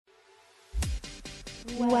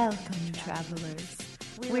Welcome, travelers.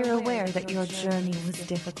 We're aware that your journey was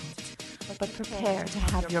difficult, but prepare to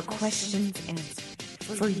have your questions answered,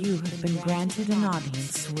 for you have been granted an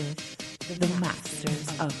audience with the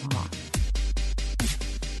Masters of Modern.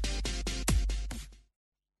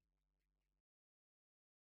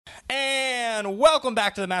 And welcome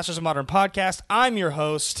back to the Masters of Modern podcast. I'm your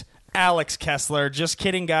host, Alex Kessler. Just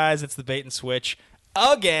kidding, guys. It's the Bait and Switch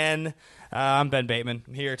again. I'm Ben Bateman.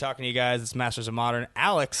 I'm here talking to you guys. It's Masters of Modern.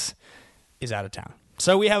 Alex is out of town.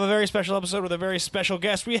 So we have a very special episode with a very special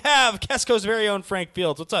guest. We have Kesco's very own Frank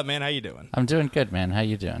Fields. What's up, man? How you doing? I'm doing good, man. How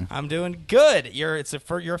you doing? I'm doing good. You're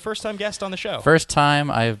a first-time guest on the show. First time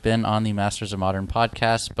I've been on the Masters of Modern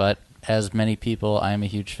podcast, but as many people, I am a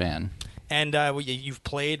huge fan. And you've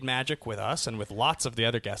played Magic with us and with lots of the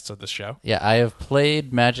other guests of the show. Yeah, I have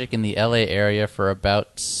played Magic in the LA area for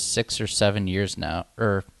about 6 or 7 years now,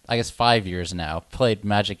 or I guess 5 years now. Played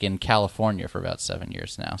Magic in California for about 7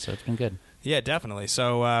 years now, so it's been good. Yeah, definitely.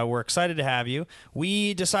 So we're excited to have you.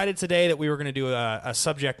 We decided today that we were going to do a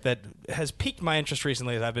subject that has piqued my interest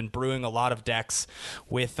recently, as I've been brewing a lot of decks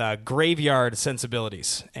with graveyard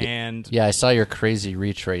sensibilities. And yeah, I saw your crazy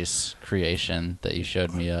retrace creation that you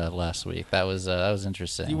showed me last week. That was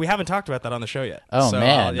interesting. We haven't talked about that on the show yet. Oh, so,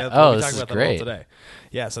 man. Yeah, oh, we'll this talk is about great. That today.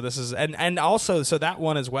 Yeah, so this is and also so that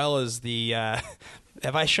one as well as the.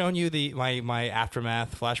 Have I shown you my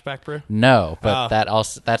Aftermath flashback brew? No, but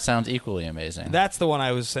that sounds equally amazing. That's the one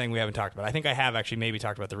I was saying we haven't talked about. I think I have actually maybe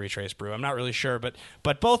talked about the Retrace brew. I'm not really sure, but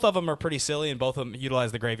both of them are pretty silly, and both of them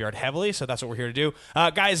utilize the graveyard heavily, so that's what we're here to do.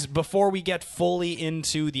 Guys, before we get fully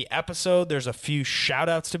into the episode, there's a few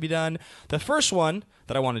shout-outs to be done. The first one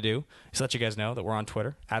that I want to do is let you guys know that we're on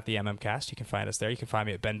Twitter, at the MMCast. You can find us there. You can find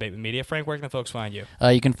me at Ben Bateman Media. Frank, where can the folks find you?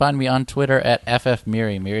 You can find me on Twitter at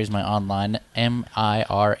FFMiri. Miri is my online,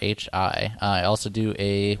 MIRHI. I also do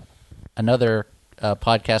another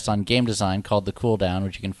podcast on game design called The Cooldown,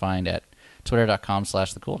 which you can find at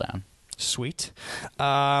twitter.com/thecooldown. Sweet.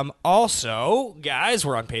 Also, guys,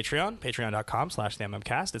 we're on Patreon,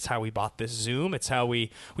 patreon.com/theMMCast. It's how we bought this Zoom. It's how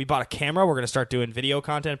we bought a camera. We're going to start doing video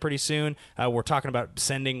content pretty soon. We're talking about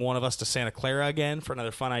sending one of us to Santa Clara again for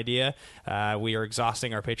another fun idea. We are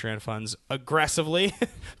exhausting our Patreon funds aggressively,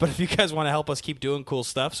 but if you guys want to help us keep doing cool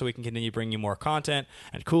stuff so we can continue bringing you more content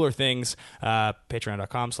and cooler things,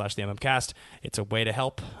 patreon.com/theMMCast. It's a way to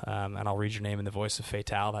help, and I'll read your name in the voice of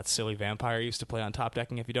Fatale, that silly vampire I used to play on Top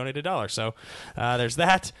Decking, if you donate $1. So there's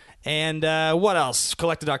that. And what else?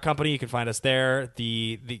 Collected.company, you can find us there.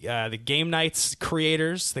 The Game Nights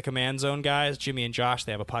creators, the Command Zone guys, Jimmy and Josh,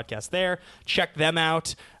 they have a podcast there. Check them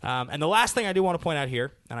out. And the last thing I do want to point out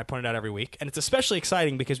here, and I point it out every week, and it's especially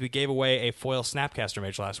exciting because we gave away a foil Snapcaster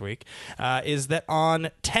Mage last week, is that on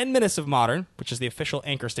 10 Minutes of Modern, which is the official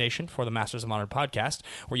anchor station for the Masters of Modern podcast,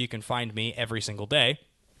 where you can find me every single day.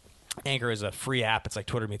 Anchor is a free app. It's like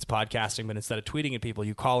Twitter meets podcasting, but instead of tweeting at people,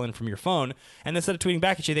 you call in from your phone, and instead of tweeting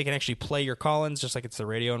back at you, they can actually play your call-ins just like it's the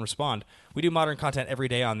radio and respond. We do modern content every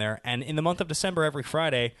day on there, and in the month of December, every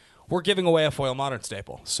Friday, we're giving away a foil modern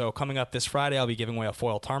staple. So coming up this Friday, I'll be giving away a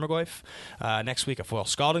foil Tarmogoyf. Next week, a foil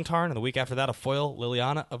Scalding Tarn, and the week after that, a foil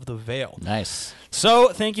Liliana of the Veil. Nice.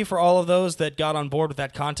 So thank you for all of those that got on board with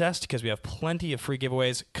that contest, because we have plenty of free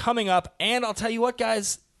giveaways coming up, and I'll tell you what,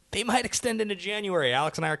 guys, they might extend into January.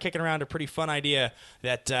 Alex and I are kicking around a pretty fun idea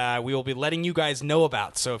that we will be letting you guys know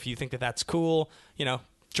about. So if you think that that's cool,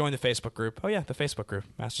 join the Facebook group. Oh, yeah, the Facebook group,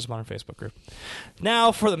 Masters of Modern Facebook group.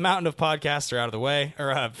 Now, for the mountain of podcasts are out of the way,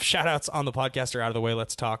 or shout-outs on the podcast are out of the way,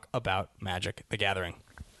 let's talk about Magic the Gathering.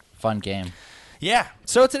 Fun game. Yeah.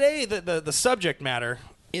 So today, the subject matter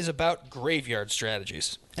is about graveyard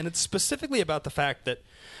strategies. And it's specifically about the fact that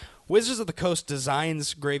Wizards of the Coast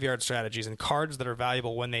designs graveyard strategies and cards that are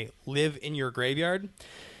valuable when they live in your graveyard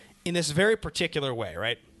in this very particular way,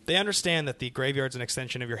 right? They understand that the graveyard's an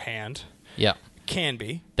extension of your hand. Yeah. Can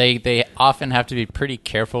be. They often have to be pretty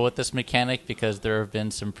careful with this mechanic because there have been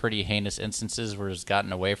some pretty heinous instances where it's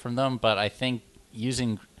gotten away from them, but I think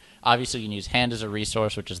obviously you can use hand as a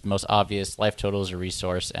resource, which is the most obvious, life total is a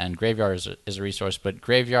resource, and graveyard is a resource, but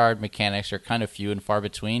graveyard mechanics are kind of few and far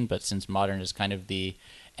between, but since Modern is kind of the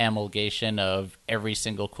amalgamation of every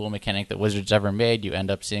single cool mechanic that Wizards ever made, you end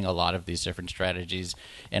up seeing a lot of these different strategies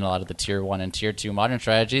in a lot of the Tier 1 and Tier 2 Modern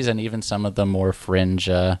strategies, and even some of the more fringe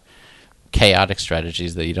chaotic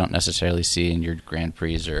strategies that you don't necessarily see in your Grand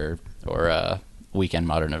Prix or weekend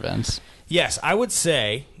Modern events. Yes, I would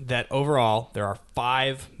say that overall there are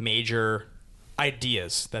 5 major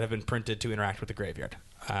ideas that have been printed to interact with the graveyard.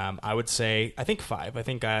 I would say, I think 5. I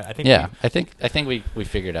think we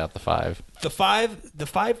figured out the 5. The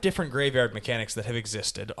five different graveyard mechanics that have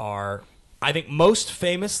existed are I think most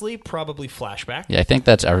famously, probably Flashback. Yeah, I think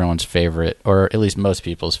that's everyone's favorite, or at least most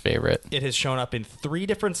people's favorite. It has shown up in 3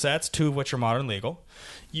 different sets, 2 of which are modern legal.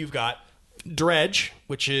 You've got Dredge,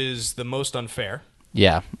 which is the most unfair.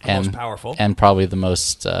 Yeah, and most powerful. And probably the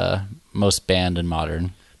most banned in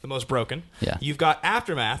Modern. The most broken. Yeah. You've got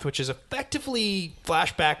Aftermath, which is effectively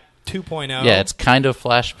Flashback 2.0. Yeah, it's kind of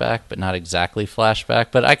Flashback, but not exactly Flashback.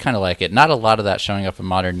 But I kind of like it. Not a lot of that showing up in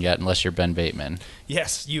Modern yet, unless you're Ben Bateman.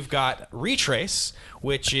 Yes, you've got Retrace,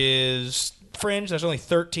 which is fringe. There's only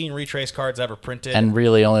 13 Retrace cards ever printed. And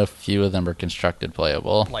really only a few of them are constructed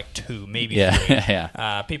playable. Like 2, maybe 3.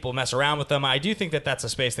 Yeah. People mess around with them. I do think that that's a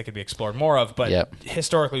space that could be explored more of, but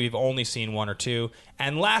historically we've only seen 1 or 2.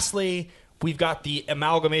 And lastly, we've got the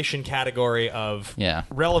amalgamation category of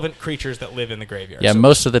relevant creatures that live in the graveyard. Yeah, so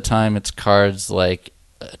most of the time it's cards like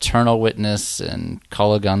Eternal Witness and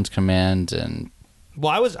Kalagan's Command and... Well,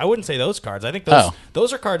 I wouldn't say those cards. I think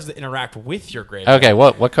those are cards that interact with your graveyard. Okay,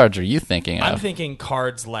 what cards are you thinking of? I'm thinking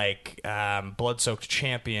cards like Blood-Soaked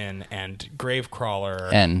Champion and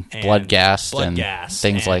Gravecrawler and Bloodghast and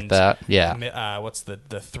things like that. Yeah. What's the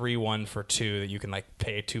 3/1 for 2 that you can like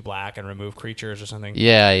pay 2 black and remove creatures or something?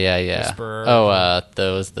 Yeah. Whisper.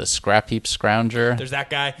 The Scrap Heap Scrounger. There's that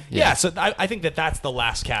guy. Yeah, so I think that's the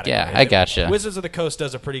last category. Yeah, I gotcha. Wizards of the Coast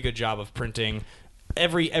does a pretty good job of printing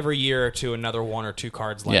every year or two another 1 or 2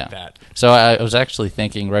 cards like that. So I was actually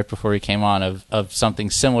thinking right before we came on of something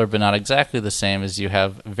similar but not exactly the same, as you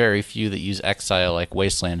have very few that use Exile, like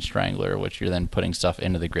Wasteland Strangler, which you're then putting stuff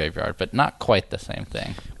into the graveyard, but not quite the same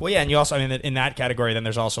thing. Well, yeah, and you also, in that category, then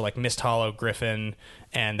there's also like Mist Hollow Griffin,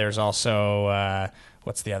 and there's also...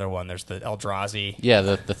 what's the other one? There's the Eldrazi. Yeah,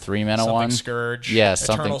 the 3-mana one. Scourge. Yeah,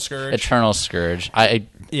 Eternal Scourge. Eternal Scourge.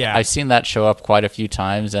 I've seen that show up quite a few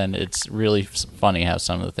times, and it's really funny how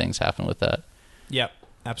some of the things happen with that. Yep,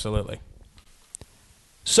 absolutely.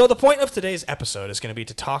 So the point of today's episode is going to be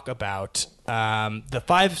to talk about the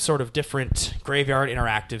 5 sort of different graveyard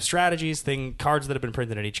interactive strategies, cards that have been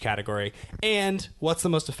printed in each category, and what's the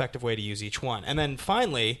most effective way to use each one. And then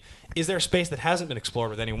finally, is there a space that hasn't been explored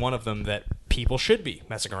with any one of them that people should be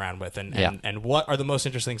messing around with, and what are the most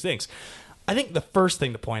interesting things? I think the first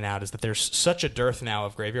thing to point out is that there's such a dearth now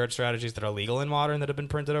of graveyard strategies that are legal in Modern that have been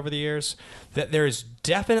printed over the years that there is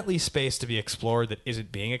definitely space to be explored that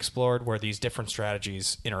isn't being explored where these different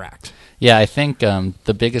strategies interact. Yeah, I think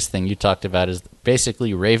the biggest thing you talked about is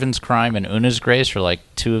basically Raven's Crime and Una's Grace are like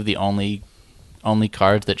 2 of the only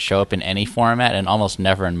cards that show up in any format, and almost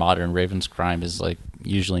never in Modern. Raven's Crime is like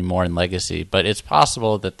usually more in Legacy, but it's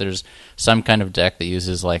possible that there's some kind of deck that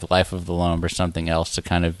uses like Life of the Loam or something else to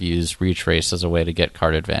kind of use Retrace as a way to get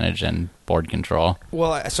card advantage and board control.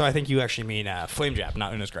 Well, so I think you actually mean Flame Jab,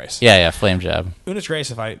 not Una's Grace. Yeah, Flame Jab. Una's Grace,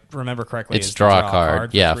 if I remember correctly, it's is draw a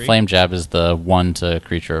card. Yeah, 3. Flame Jab is the 1 to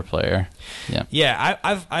creature or player. Yeah. Yeah,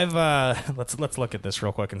 I've let's look at this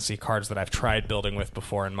real quick and see cards that I've tried building with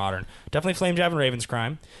before in Modern. Definitely Flame Jab and Raven's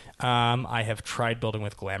Crime. I have tried building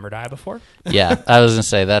with Glamour Die before. Yeah, I was gonna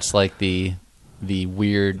say that's like the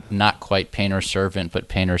weird, not quite Painter Servant, but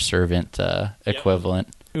Painter Servant equivalent.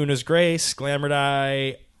 Una's Grace, Glamour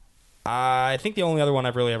Die. I think the only other one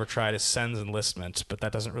I've really ever tried is Sen's Enlistment, but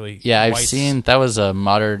that doesn't really... Yeah, I've seen... That was a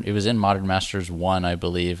Modern... It was in Modern Masters 1, I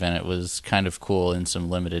believe, and it was kind of cool in some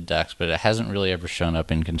limited decks, but it hasn't really ever shown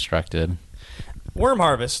up in Constructed. Worm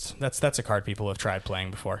Harvest, that's a card people have tried playing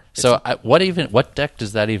before. So what deck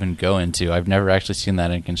does that even go into? I've never actually seen that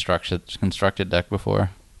in constructed deck before.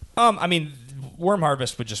 I mean, Worm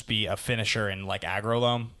Harvest would just be a finisher in like aggro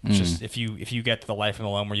loam. It's just if you get to the Life in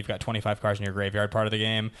the Loam where you've got 25 cards in your graveyard part of the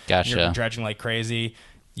game, gotcha. You're dredging like crazy.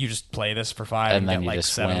 You just play this for 5 and then get like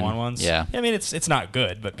 7 1/1s. Yeah. I mean, it's not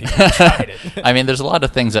good, but people have tried it. I mean, there's a lot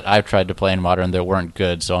of things that I've tried to play in Modern that weren't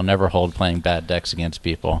good, so I'll never hold playing bad decks against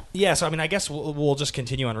people. Yeah, so I mean, I guess we'll just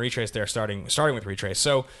continue on Retrace there, starting with Retrace.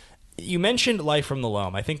 So you mentioned Life from the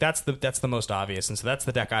Loam. I think that's the most obvious, and so that's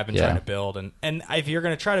the deck I've been trying to build. And if you're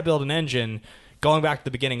going to try to build an engine, going back to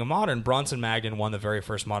the beginning of Modern, Bronson Magnan won the very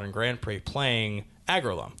first Modern Grand Prix playing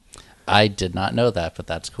aggro loam. I did not know that, but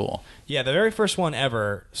that's cool. Yeah, the very first one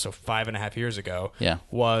ever, so 5.5 years ago,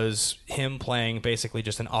 was him playing basically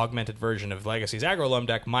just an augmented version of Legacy's aggro loam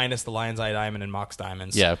deck minus the Lion's Eye Diamond and Mox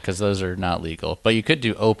Diamonds. Yeah, because those are not legal. But you could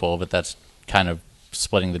do Opal, but that's kind of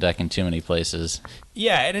splitting the deck in too many places.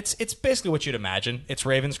 Yeah, and it's basically what you'd imagine. It's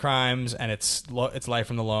Raven's Crimes, and it's Life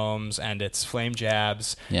from the Loams, and it's Flame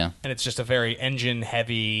Jabs. Yeah. And it's just a very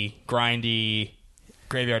engine-heavy, grindy,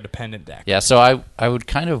 graveyard-dependent deck. Yeah, so I would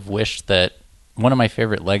kind of wish that one of my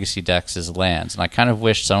favorite Legacy decks is lands, and I kind of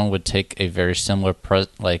wish someone would take a very similar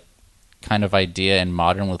kind of idea in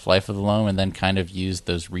Modern with Life of the Loam, and then kind of use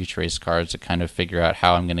those retrace cards to kind of figure out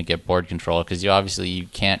how I'm going to get board control, because you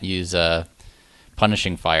can't use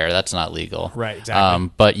Punishing Fire. That's not legal. Right,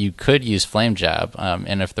 exactly. But you could use Flame Jab,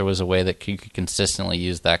 and if there was a way that you could consistently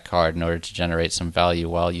use that card in order to generate some value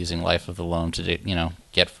while using Life of the Loam to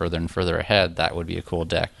get further and further ahead, that would be a cool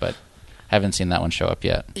deck, but haven't seen that one show up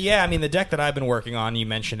yet. Yeah, I mean, the deck that I've been working on, you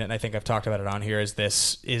mentioned it, and I think I've talked about it on here, is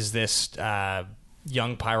this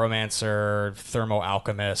Young Pyromancer, Thermo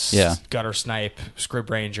Alchemist, Gutter Snipe,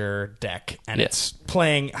 Scrib Ranger deck, and it's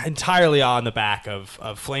playing entirely on the back of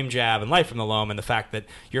Flame Jab and Life from the Loam, and the fact that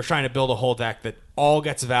you're trying to build a whole deck that all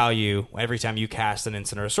gets value every time you cast an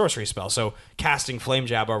instant or a sorcery spell. So casting Flame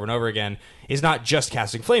Jab over and over again is not just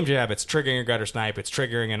casting Flame Jab, it's triggering your Gutter Snipe, it's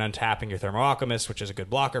triggering and untapping your Thermo Alchemist, which is a good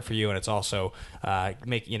blocker for you, and it's also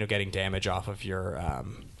getting damage off of your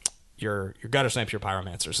Gutter Snipes, your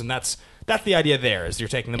Pyromancers, and that's the idea there, is you're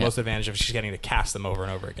taking the most advantage of just getting to cast them over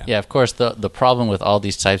and over again. Yeah, of course, the problem with all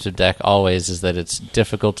these types of deck always is that it's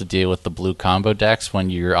difficult to deal with the blue combo decks when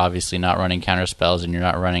you're obviously not running counter spells and you're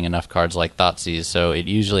not running enough cards like Thoughtseize, so it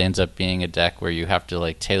usually ends up being a deck where you have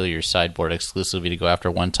to tailor your sideboard exclusively to go after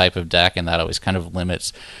one type of deck, and that always kind of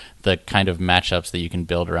limits the kind of matchups that you can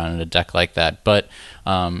build around in a deck like that. But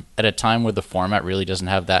at a time where the format really doesn't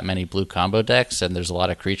have that many blue combo decks and there's a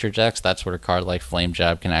lot of creature decks, that's where a card like Flame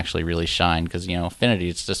Jab can actually really shine, because Affinity,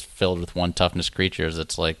 it's just filled with 1 toughness creatures.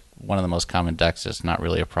 It's like one of the most common decks. It's not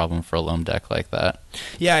really a problem for a Loam deck like that.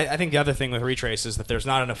 Yeah, I think the other thing with Retrace is that there's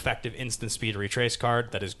not an effective instant speed Retrace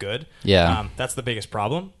card that is good. Yeah. That's the biggest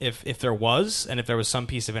problem. If there was, and if there was some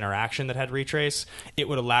piece of interaction that had Retrace, it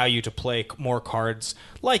would allow you to play more cards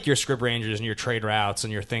like your Scrib Rangers and your Trade Routes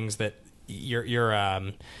and your things that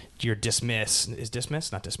your Dismiss is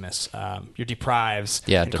Dismiss, not Dismiss. Your Deprives,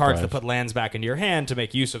 and cards that put lands back into your hand to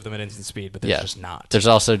make use of them at instant speed, but there's just not. There's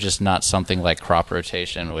also just not something like Crop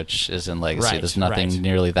Rotation, which is in Legacy. There's nothing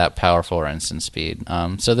nearly that powerful or instant speed.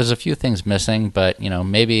 So there's a few things missing, but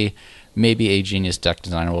maybe a genius deck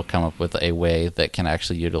designer will come up with a way that can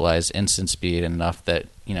actually utilize instant speed enough that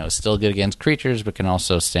is still good against creatures, but can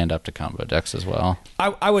also stand up to combo decks as well.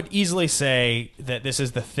 I would easily say that this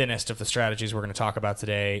is the thinnest of the strategies we're going to talk about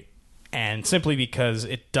today, and simply because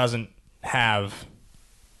it just doesn't have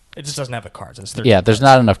the cards. There's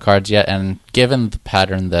not enough cards yet, and given the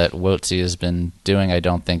pattern that WotC has been doing, I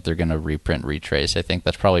don't think they're going to reprint Retrace. I think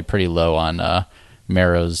that's probably pretty low on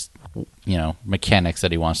Marrow's mechanics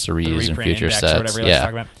that he wants to reuse in future sets. Or whatever he likes to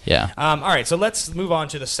talk about. Yeah. All right, so let's move on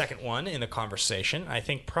to the second one in the conversation. I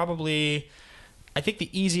think the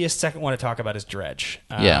easiest second one to talk about is Dredge.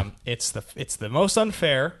 It's the most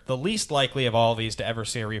unfair, the least likely of all these to ever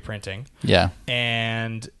see a reprinting. Yeah.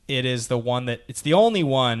 And it's the only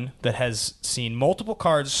one that has seen multiple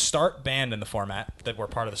cards start banned in the format that were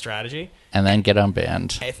part of the strategy. And then get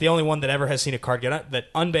unbanned. It's the only one that ever has seen a card get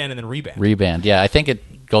that unbanned and then rebanned. Rebanned, yeah. I think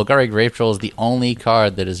Golgari Grave Troll is the only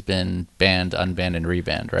card that has been banned, unbanned, and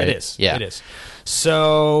rebanned, right? It is. Yeah. It is.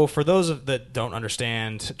 So for those that don't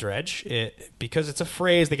understand Dredge, because it's a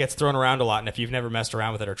phrase that gets thrown around a lot, and if you've never messed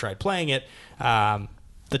around with it or tried playing it,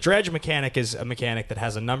 the Dredge mechanic is a mechanic that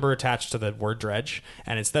has a number attached to the word Dredge,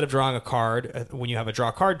 and instead of drawing a card, when you have a draw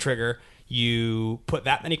card trigger, you put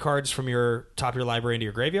that many cards from your top of your library into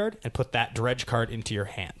your graveyard and put that Dredge card into your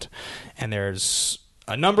hand. And there's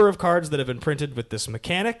a number of cards that have been printed with this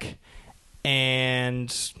mechanic,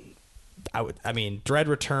 and Dread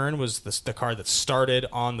Return was the card that started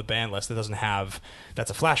on the ban list. That's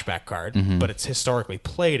a flashback card, but it's historically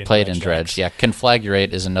played in Dredge. Yeah,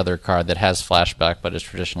 Conflagrate is another card that has flashback, but is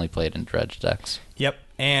traditionally played in Dredge decks. Yep,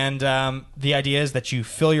 and the idea is that you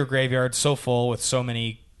fill your graveyard so full with so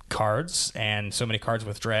many cards and so many cards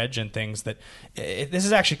with Dredge and things that this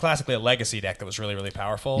is actually classically a Legacy deck that was really, really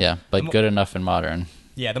powerful. Yeah, but good enough in Modern.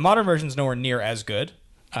 Yeah, the Modern version is nowhere near as good.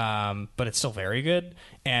 But it's still very good.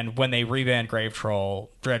 And when they rebanned Grave Troll,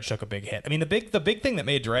 Dredge took a big hit. I mean, the big thing that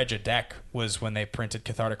made Dredge a deck was when they printed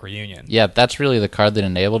Cathartic Reunion. Yeah, that's really the card that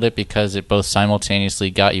enabled it, because it both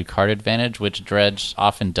simultaneously got you card advantage, which Dredge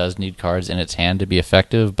often does need cards in its hand to be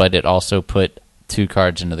effective, but it also put 2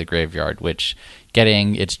 cards into the graveyard, which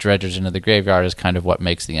getting its dredgers into the graveyard is kind of what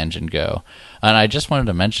makes the engine go. And I just wanted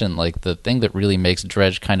to mention, the thing that really makes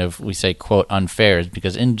Dredge kind of, we say, quote, unfair, is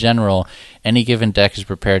because in general, any given deck is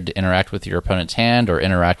prepared to interact with your opponent's hand or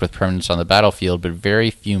interact with permanents on the battlefield, but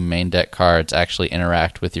very few main deck cards actually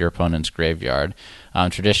interact with your opponent's graveyard.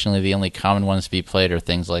 Traditionally, the only common ones to be played are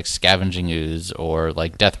things like Scavenging Ooze or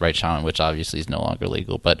Deathrite Shaman, which obviously is no longer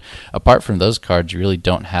legal. But apart from those cards, you really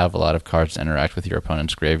don't have a lot of cards to interact with your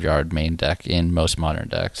opponent's graveyard main deck in most Modern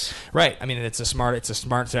decks. Right. I mean, it's a smart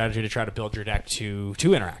strategy to try to build your deck to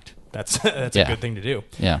interact. That's a good thing to do.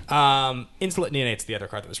 Yeah. Insolent Neonate's the other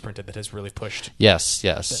card that was printed that has really pushed. Yes.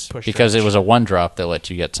 Because it was a 1-drop that let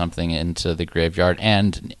you get something into the graveyard.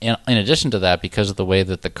 And in addition to that, because of the way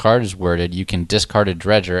that the card is worded, you can discard a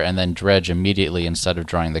Dredger and then dredge immediately instead of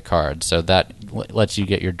drawing the card. So that lets you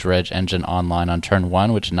get your Dredge engine online on turn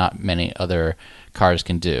 1, which not many other cards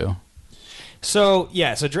can do. So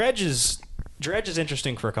Dredge is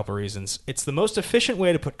interesting for a couple reasons. It's the most efficient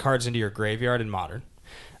way to put cards into your graveyard in Modern.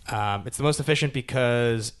 It's the most efficient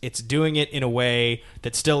because it's doing it in a way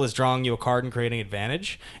that still is drawing you a card and creating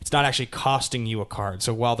advantage. It's not actually costing you a card.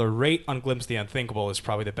 So while the rate on Glimpse the Unthinkable is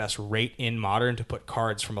probably the best rate in Modern to put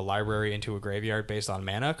cards from a library into a graveyard based on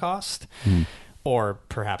mana cost, or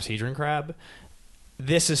perhaps Hedron Crab,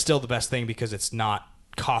 this is still the best thing because it's not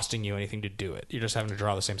costing you anything to do it. You're just having to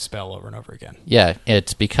draw the same spell over and over again. Yeah,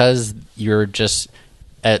 it's because you're just...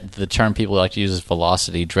 the term people like to use is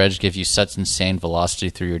velocity. Dredge gives you such insane velocity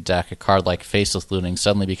through your deck. A card like Faceless Looting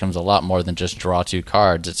suddenly becomes a lot more than just draw 2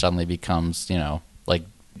 cards. It suddenly becomes, like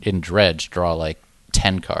in Dredge, draw like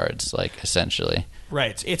 10 cards, like essentially.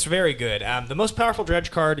 Right. It's very good. The most powerful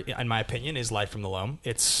Dredge card, in my opinion, is Life from the Loam.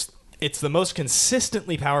 It's the most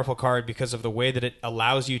consistently powerful card because of the way that it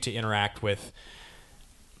allows you to interact with...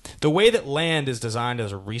 The way that land is designed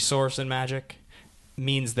as a resource in Magic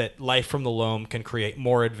means that Life from the Loam can create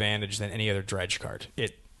more advantage than any other Dredge card.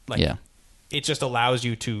 It just allows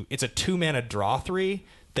you to... It's a 2-mana draw 3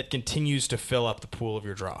 that continues to fill up the pool of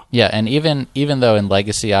your draw. Yeah, and even though in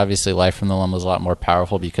Legacy, obviously, Life from the Loam was a lot more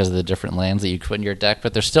powerful because of the different lands that you put in your deck,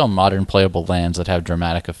 but there's still Modern playable lands that have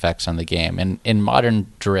dramatic effects on the game. And in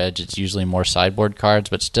Modern Dredge, it's usually more sideboard cards,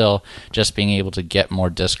 but still just being able to get more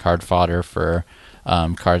discard fodder for...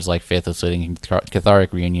 cards like Faithless Looting and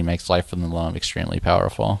Cathartic Reunion makes Life from the Loam extremely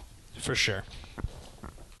powerful. For sure.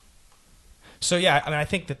 So yeah, I mean, I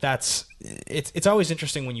think that's it's always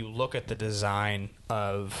interesting when you look at the design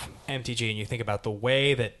of MTG and you think about the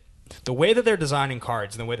way that they're designing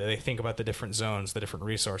cards and the way that they think about the different zones, the different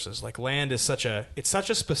resources. Like land is such a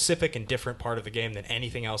specific and different part of the game than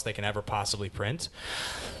anything else they can ever possibly print.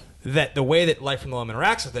 That the way that Life from the Loam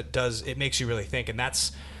interacts with it makes you really think, and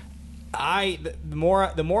that's. The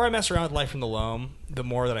more I mess around with Life from the Loam, the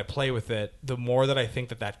more that I play with it, the more that I think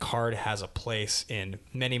that card has a place in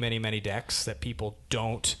many, many, many decks that people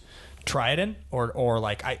don't try it in, or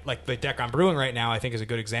like the deck I'm brewing right now. I think is a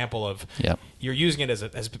good example of you're using it as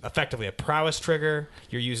effectively a prowess trigger.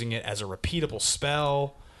 You're using it as a repeatable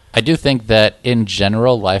spell. I do think that in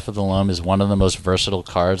general, Life of the Loam is one of the most versatile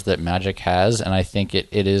cards that Magic has, and I think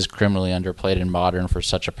it is criminally underplayed in Modern for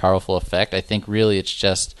such a powerful effect. I think really it's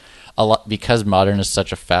just a lot because Modern is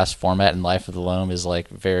such a fast format, and Life of the Loam is like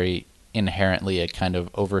very inherently a kind of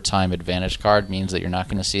overtime advantage card, means that you're not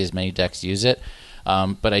going to see as many decks use it.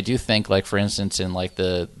 But I do think, like for instance, in like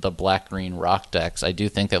the black-green rock decks, I do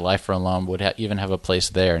think that Life from the Loam would even have a place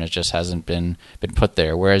there, and it just hasn't been put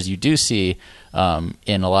there. Whereas you do see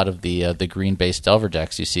in a lot of the green-based Delver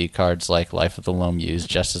decks, you see cards like Life of the Loam used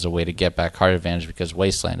just as a way to get back card advantage because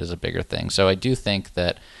Wasteland is a bigger thing. So I do think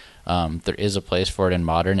that there is a place for it in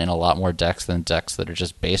Modern in a lot more decks than decks that are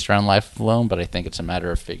just based around Life of the Loam, but I think it's a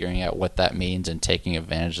matter of figuring out what that means and taking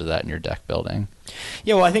advantage of that in your deck building.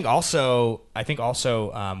 Yeah, well, I think also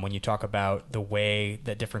when you talk about the way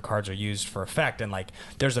that different cards are used for effect, and like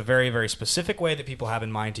there's a very, very specific way that people have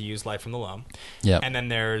in mind to use Life from the Loam. Yeah. And then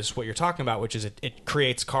there's what you're talking about, which is it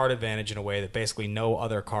creates card advantage in a way that basically no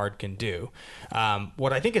other card can do.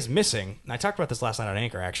 What I think is missing, and I talked about this last night on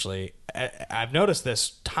Anchor actually, I've noticed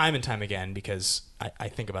this time and time again because I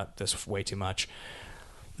think about this way too much.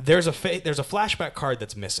 There's a flashback card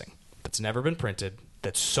that's missing, that's never been printed,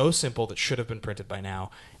 that's so simple that should have been printed by now.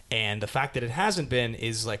 And the fact that it hasn't been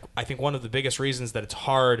is, like, I think one of the biggest reasons that it's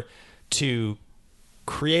hard to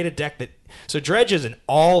create a deck that... So Dredge is an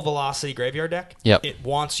all-velocity graveyard deck. Yep. It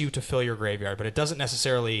wants you to fill your graveyard, but it doesn't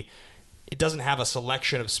necessarily... It doesn't have a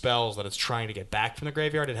selection of spells that it's trying to get back from the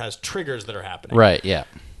graveyard. It has triggers that are happening. Right, yeah.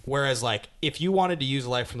 Whereas, like, if you wanted to use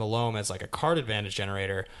Life from the Loam as, like, a card advantage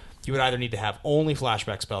generator, you would either need to have only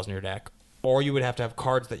flashback spells in your deck, or you would have to have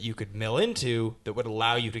cards that you could mill into that would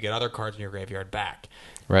allow you to get other cards in your graveyard back.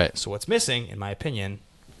 Right. So what's missing, in my opinion,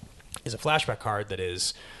 is a flashback card that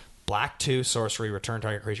is black 2, sorcery, return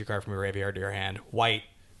target creature card from your graveyard to your hand, white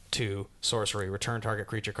 2, sorcery, return target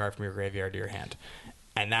creature card from your graveyard to your hand.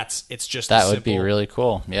 And it's just that would be really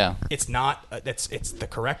cool. Yeah. It's not it's the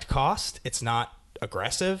correct cost. It's not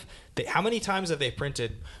aggressive. How many times have they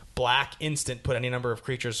printed black instant, put any number of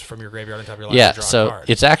creatures from your graveyard on top of your library, draw a so card.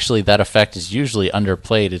 it's actually, that effect is usually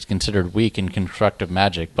underplayed. It's considered weak in constructive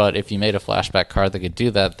Magic, but if you made a flashback card that could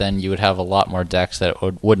do that, then you would have a lot more decks that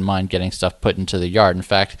wouldn't mind getting stuff put into the yard. In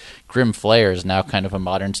fact, Grim Flayer is now kind of a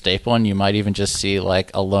modern staple, and you might even just see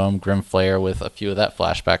like a lone Grim Flayer with a few of that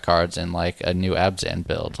flashback cards in like a new Abzan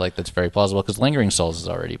build. Like, that's very plausible because Lingering Souls is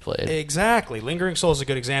already played. Exactly. Lingering Soul is a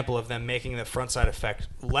good example of them making the front side effect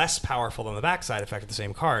less powerful than the back side effect of the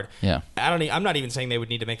same card. Yeah. I'm not even saying they would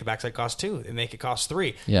need to make the backside cost 2 and make it cost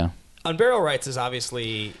 3. Yeah. Unburial Rights is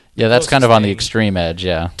obviously that's kind of on the extreme edge,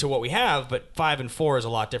 to what we have, but 5 and 4 is a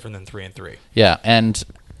lot different than 3 and 3. Yeah, and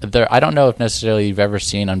I don't know if necessarily you've ever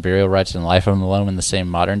seen Unburial Rights and Life of the Loam in the same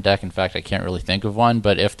modern deck. In fact, I can't really think of one,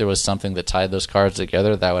 but if there was something that tied those cards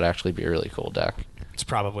together, that would actually be a really cool deck. It's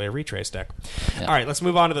probably a Retrace deck. Yeah. All right, let's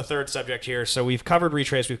move on to the third subject here. So we've covered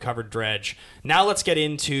Retrace, we've covered Dredge. Now let's get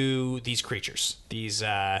into these creatures. This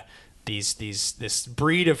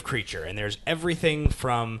breed of creature, and there's everything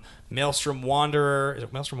from Maelstrom Wanderer. Is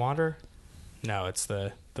it Maelstrom Wanderer? No, it's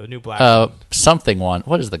the new black one. Something one.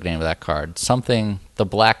 What is the name of that card? Something, the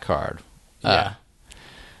black card. Yeah.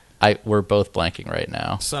 We're both blanking right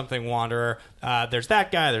now. Something Wanderer. There's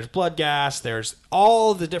that guy. There's Bloodghast. There's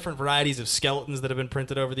all the different varieties of skeletons that have been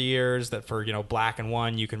printed over the years that for, black and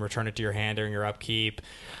 1, you can return it to your hand during your upkeep.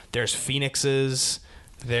 There's Phoenixes.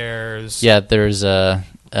 There's... Yeah, there's... in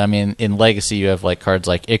Legacy, you have like cards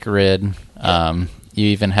like Icarid. Yeah. You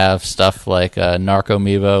even have stuff like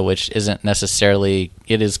Narcomoeba, which isn't necessarily...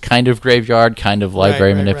 It is kind of graveyard, kind of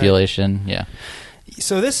library manipulation. Right. Yeah.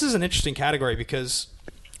 So this is an interesting category because,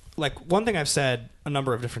 like, one thing I've said a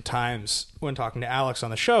number of different times when talking to Alex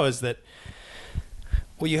on the show is that,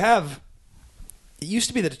 well, you have... It used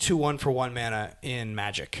to be that a 2/1 for 1 mana in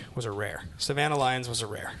Magic was a rare. Savannah Lions was a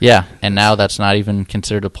rare. Yeah, and now that's not even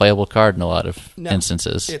considered a playable card in a lot of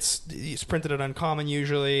instances. It's printed at uncommon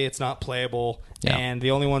usually. It's not playable. Yeah. And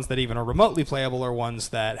the only ones that even are remotely playable are ones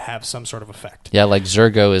that have some sort of effect. Yeah, like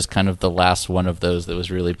Zergo is kind of the last one of those that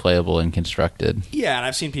was really playable and constructed. Yeah, and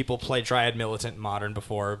I've seen people play Dryad Militant in Modern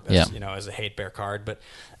before as a hate bear card. But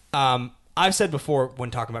I've said before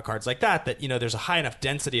when talking about cards like that there's a high enough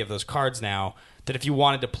density of those cards now that if you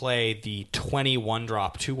wanted to play the 20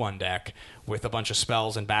 1-drop 2/1 deck with a bunch of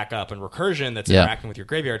spells and backup and recursion that's interacting with your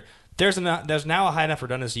graveyard, there's now a high enough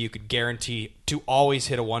redundancy you could guarantee to always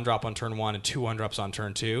hit a 1-drop on turn 1 and 2 1-drops on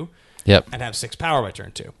turn 2 and have 6 power by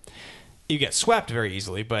turn 2. You get swept very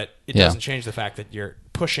easily, but it doesn't change the fact that you're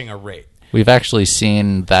pushing a rate. We've actually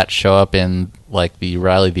seen that show up in like the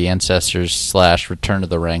Rally the Ancestors / Return to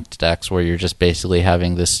the Ranked decks, where you're just basically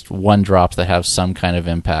having this 1-drop that have some kind of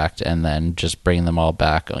impact and then just bringing them all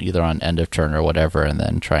back either on end of turn or whatever and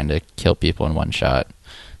then trying to kill people in one shot.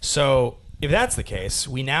 So if that's the case,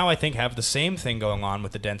 we now, I think, have the same thing going on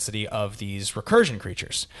with the density of these recursion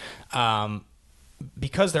creatures.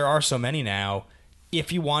 Because there are so many now,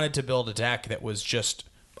 if you wanted to build a deck that was just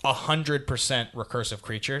 100% recursive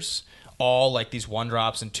creatures, all like these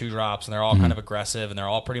 1-drops and 2-drops, and they're all kind of aggressive, and they're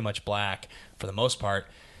all pretty much black for the most part,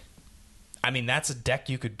 I mean, that's a deck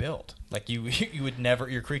you could build. Like, you would never,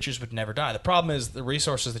 your creatures would never die. The problem is the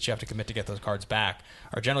resources that you have to commit to get those cards back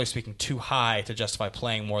are generally speaking too high to justify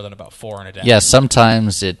playing more than about 4 in a deck. Yeah,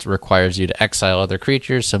 sometimes it requires you to exile other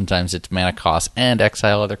creatures. Sometimes it's mana cost and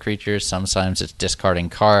exile other creatures. Sometimes it's discarding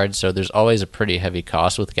cards. So there's always a pretty heavy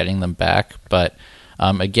cost with getting them back. But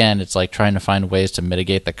again, it's like trying to find ways to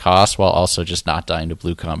mitigate the cost while also just not dying to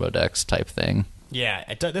blue combo decks type thing.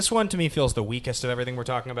 Yeah, this one to me feels the weakest of everything we're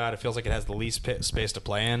talking about. It feels like it has the least space to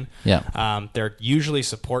play in. Yeah. They're usually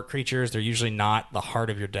support creatures. They're usually not the heart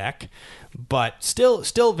of your deck, but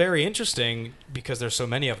still very interesting because there's so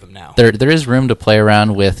many of them now. There is room to play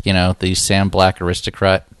around with, the Sam Black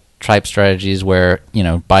Aristocrat type strategies where,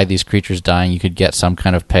 by these creatures dying, you could get some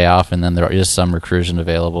kind of payoff, and then there is some recursion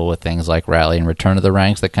available with things like Rally and Return to the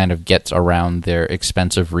Ranks that kind of gets around their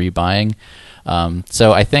expensive rebuying.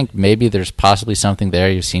 So I think maybe there's possibly something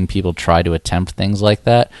there. You've seen people try to attempt things like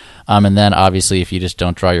that. And then obviously if you just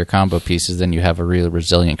don't draw your combo pieces, then you have a really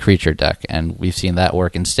resilient creature deck. And we've seen that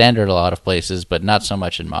work in Standard a lot of places, but not so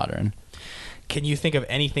much in Modern. Can you think of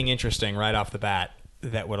anything interesting right off the bat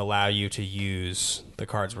that would allow you to use the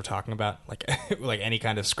cards we're talking about? Like like any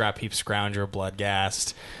kind of Scrap Heap Scrounger,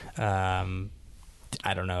 Bloodghast,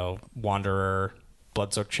 I don't know, Wanderer,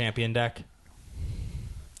 Bloodsoaked Champion deck?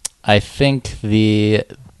 I think the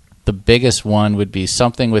biggest one would be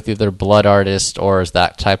something with either Blood Artist or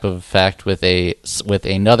that type of effect with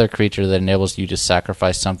another creature that enables you to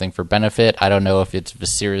sacrifice something for benefit. I don't know if it's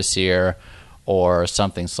Viscera Seer or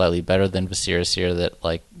something slightly better than Viserys here that,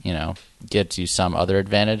 like, you know, gets you some other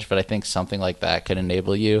advantage. But I think something like that could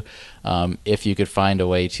enable you if you could find a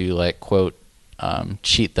way to, like, quote,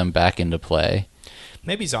 cheat them back into play.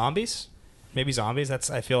 Maybe zombies.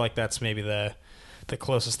 I feel like that's maybe the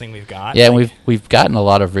closest thing we've got. Yeah, and we've gotten a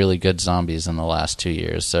lot of really good zombies in the last 2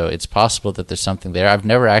 years, so it's possible that there's something there. I've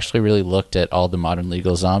never actually really looked at all the modern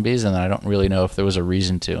legal zombies, and I don't really know if there was a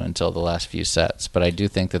reason to until the last few sets, but I do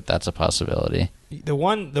think that that's a possibility. The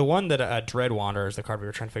one that Dread Wanderer is the card we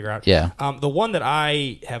were trying to figure out. Yeah. The one that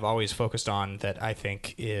I have always focused on that I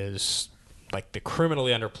think is like the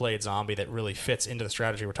criminally underplayed zombie that really fits into the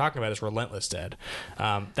strategy we're talking about is Relentless Dead.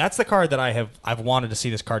 That's the card that I've wanted to see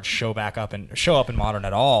this card show up in Modern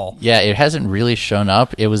at all. Yeah, it hasn't really shown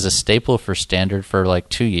up. It was a staple for Standard for like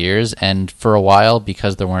 2 years, and for a while,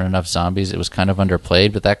 because there weren't enough zombies, it was kind of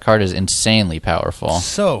underplayed, but that card is insanely powerful.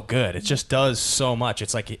 So good. It just does so much.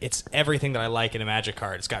 It's like it's everything that I like in a Magic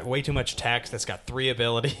card. It's got way too much text. It's got 3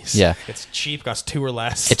 abilities. Yeah. It's cheap, costs 2 or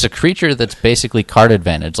less. It's a creature that's basically card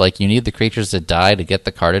advantage. Like, you need the creatures to die to get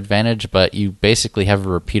the card advantage, but you basically have a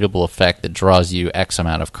repeatable effect that draws you X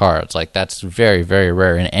amount of cards. Like, that's very, very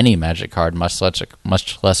rare in any Magic card, much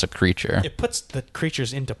less a creature. It puts the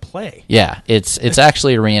creatures into play. Yeah, it's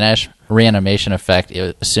actually a reanimation effect,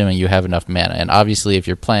 assuming you have enough mana. And obviously, if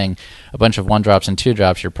you're playing a bunch of 1-drops and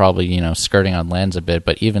 2-drops, you're probably, you know, skirting on lands a bit.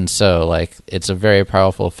 But even so, like, it's a very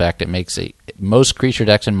powerful effect. It makes most creature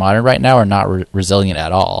decks in Modern right now are not resilient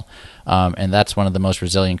at all. And that's one of the most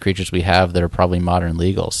resilient creatures we have that are probably Modern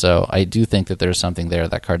legal. So I do think that there's something there.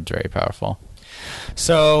 That card's very powerful.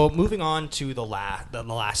 So moving on to the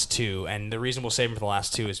last two, and the reason we'll save them for the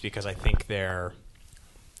last two is because I think they're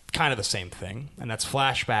kind of the same thing, and that's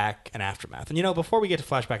Flashback and Aftermath. And, you know, before we get to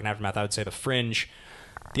Flashback and Aftermath, I would say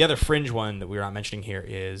the other Fringe one that we're not mentioning here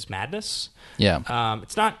is Madness. Yeah.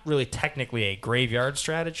 It's not really technically a graveyard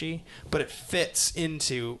strategy, but it fits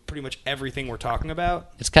into pretty much everything we're talking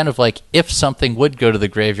about. It's kind of like if something would go to the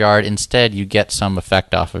graveyard, instead you get some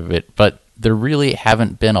effect off of it. But there really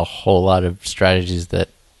haven't been a whole lot of strategies that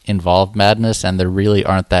involve Madness, and there really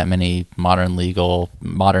aren't that many modern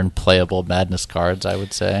playable Madness cards, I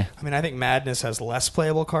would say. I mean, I think Madness has less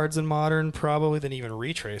playable cards in Modern probably than even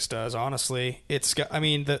Retrace does, honestly. It's got, I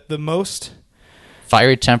mean, the most...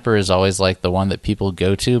 Fiery Temper is always like the one that people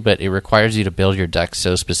go to, but it requires you to build your deck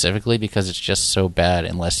so specifically because it's just so bad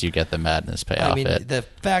unless you get the Madness payoff. I mean, the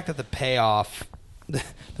fact that the payoff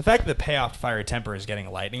Fiery Temper is getting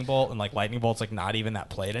Lightning Bolt, and like Lightning Bolt's like not even that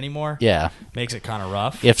played anymore. Yeah, makes it kind of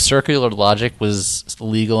rough. If Circular Logic was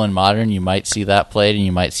legal in Modern, you might see that played, and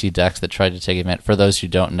you might see decks that tried to take advantage. For those who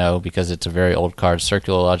don't know, because it's a very old card,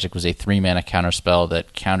 Circular Logic was a 3-mana counter spell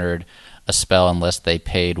that countered a spell unless they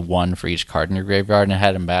paid 1 for each card in your graveyard, and it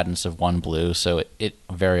had a Madness of 1 blue, so it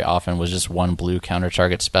very often was just 1 blue counter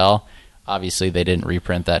target spell. Obviously, they didn't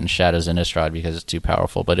reprint that in Shadows Innistrad because it's too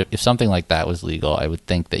powerful. But if something like that was legal, I would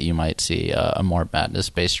think that you might see a more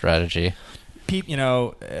Madness-based strategy. You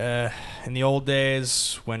know, in the old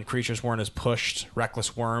days when creatures weren't as pushed,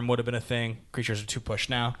 Reckless Worm would have been a thing. Creatures are too pushed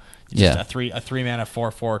now. A 3-mana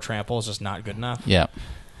 4/4 trample is just not good enough. Yeah.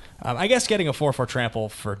 I guess getting a 4/4 trample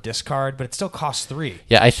for discard, but it still costs 3.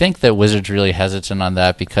 Yeah, I think that Wizards really hesitant on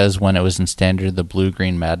that because when it was in Standard, the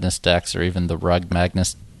blue-green Madness decks or even the Rug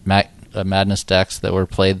Madness decks that were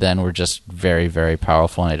played then were just very, very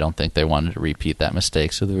powerful, and I don't think they wanted to repeat that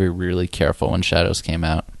mistake, so they were really careful when Shadows came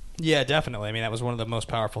out. Yeah, definitely. I mean, that was one of the most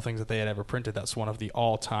powerful things that they had ever printed. That's one of the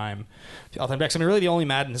all-time decks. I mean, really the only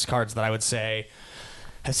Madness cards that I would say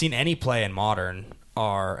have seen any play in Modern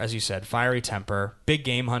are, as you said, Fiery Temper. Big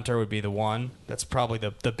Game Hunter would be the one. That's probably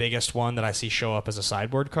the biggest one that I see show up as a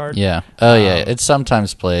sideboard card. Yeah. Oh, yeah. It's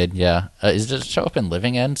sometimes played, yeah. Does it show up in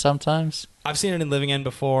Living End sometimes? I've seen it in Living End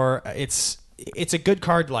before. It's a good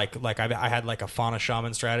card. Like I had like a Fauna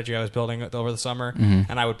Shaman strategy I was building over the summer,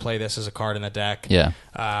 and I would play this as a card in the deck. Yeah.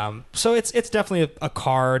 So it's definitely a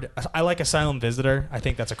card. I like Asylum Visitor. I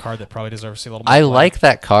think that's a card that probably deserves to see a little more I play. like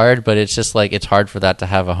that card, but it's just like it's hard for that to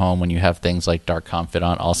have a home when you have things like Dark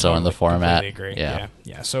Confidant also in the format. Agree. Yeah.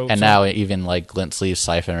 So now even like Glint Sleeve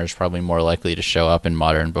Siphoner is probably more likely to show up in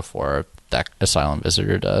Modern before that Asylum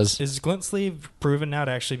Visitor does. Is Glint Sleeve proven now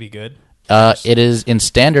to actually be good? It is in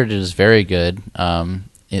Standard. It is very good.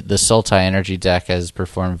 The Sultai Energy deck has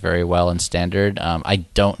performed very well in Standard. I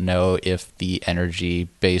don't know if the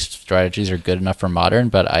energy-based strategies are good enough for Modern,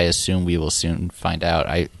 but I assume we will soon find out.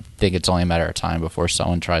 I think it's only a matter of time before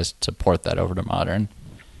someone tries to port that over to Modern.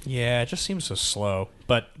 Yeah, it just seems so slow.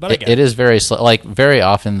 But again, it is very slow. Like very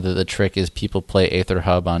often, the trick is people play Aether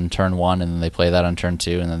Hub on turn 1, and then they play that on turn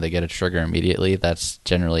 2, and then they get a trigger immediately. That's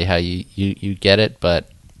generally how you get it, but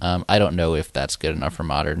I don't know if that's good enough for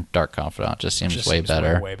Modern. Dark Confidant just seems way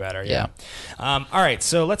better. Way better, yeah. All right,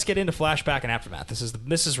 so let's get into Flashback and Aftermath.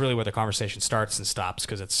 This is really where the conversation starts and stops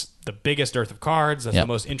because it's the biggest dearth of cards. That's the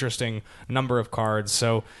most interesting number of cards.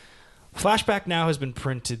 So Flashback now has been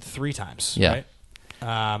printed 3 times, right?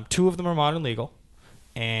 2 of them are Modern legal,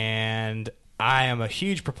 and I am a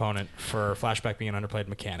huge proponent for Flashback being an underplayed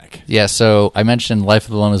mechanic. Yeah, so I mentioned Life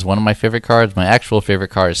of the Loam is one of my favorite cards. My actual favorite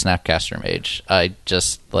card is Snapcaster Mage. I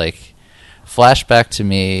just, Flashback to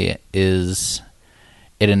me is...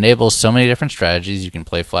 It enables so many different strategies. You can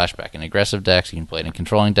play Flashback in aggressive decks, you can play it in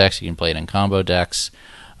controlling decks, you can play it in combo decks,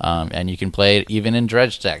 and you can play it even in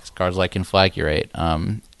dredge decks, cards like Inflagurate.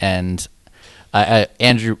 And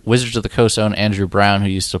Andrew, Wizards of the Coast own Andrew Brown, who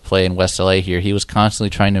used to play in West LA here, he was constantly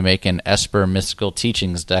trying to make an Esper Mystical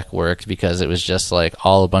Teachings deck work because it was just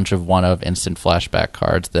all a bunch of one-of instant Flashback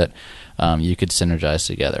cards that you could synergize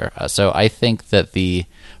together. So I think that the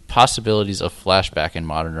possibilities of Flashback in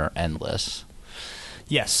Modern are endless.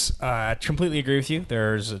 Yes, I completely agree with you.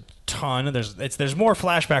 There's a ton. There's more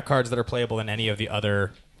Flashback cards that are playable than any of the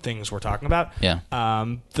other things we're talking about. Yeah.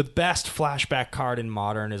 The best Flashback card in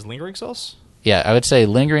Modern is Lingering Souls. Yeah, I would say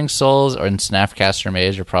Lingering Souls and Snapcaster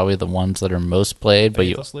Mage are probably the ones that are most played.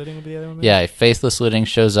 Faithless Looting would be the other one. Maybe? Yeah, Faithless Looting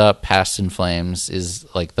shows up. Past in Flames is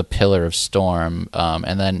the pillar of Storm,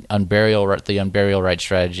 and then the Unburial Right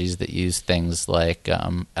strategies that use things like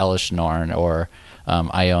Elish Norn or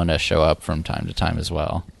Iona show up from time to time as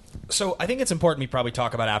well. So I think it's important we probably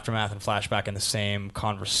talk about Aftermath and Flashback in the same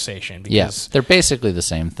conversation. Because, they're basically the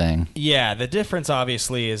same thing. Yeah, the difference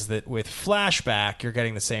obviously is that with Flashback, you're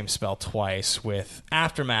getting the same spell twice. With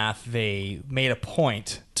Aftermath, they made a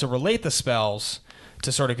point to relate the spells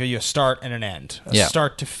to sort of give you a start and an end. A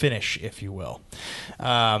start to finish, if you will.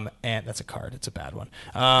 And that's a card. It's a bad one.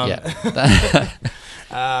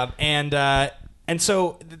 And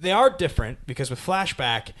so they are different because with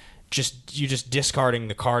Flashback, just discarding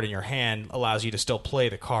the card in your hand allows you to still play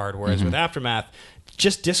the card, whereas with Aftermath,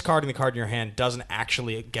 just discarding the card in your hand doesn't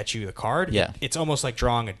actually get you the card. Yeah. It's almost like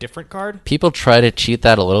drawing a different card. People try to cheat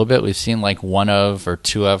that a little bit. We've seen one of or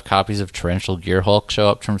two of copies of Torrential Gearhulk show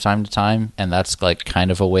up from time to time, and that's kind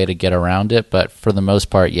of a way to get around it. But for the most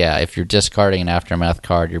part, if you're discarding an Aftermath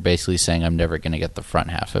card, you're basically saying I'm never going to get the front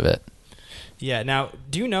half of it. Yeah. Now,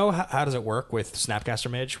 do you know how does it work with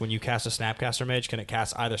Snapcaster Mage? When you cast a Snapcaster Mage, can it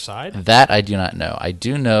cast either side? That I do not know. I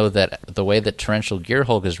do know that the way that Torrential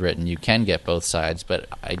Gearhulk is written, you can get both sides, but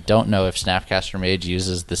I don't know if Snapcaster Mage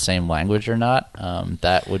uses the same language or not.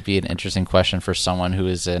 That would be an interesting question for someone who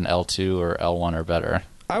is in L2 or L1 or better.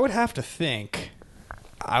 I would have to think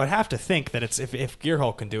that it's if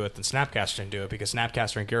Gearhulk can do it, then Snapcaster can do it, because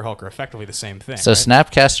Snapcaster and Gearhulk are effectively the same thing. So right?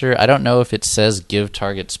 Snapcaster, I don't know if it says give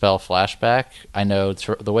target spell flashback. I know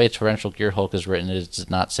the way Torrential Gearhulk is written, it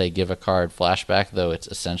does not say give a card flashback, though it's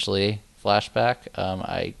essentially flashback.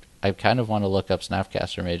 I kind of want to look up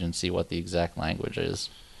Snapcaster Mage and see what the exact language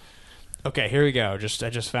is. Okay, here we go. I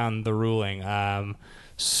just found the ruling.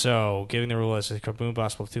 So, giving the rule is a boom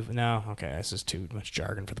possible to... No? Okay, this is too much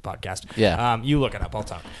jargon for the podcast. Yeah. You look it up. I'll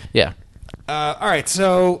talk. Yeah. All right,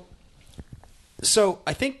 so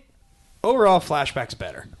I think overall Flashback's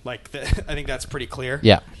better. I think that's pretty clear.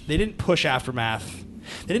 Yeah. They didn't push Aftermath.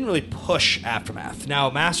 They didn't really push Aftermath.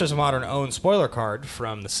 Now, Masters of Modern own spoiler card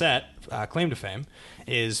from the set, Claim to Fame,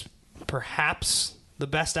 is perhaps the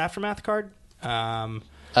best Aftermath card. I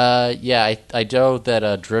know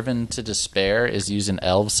that Driven to Despair is used in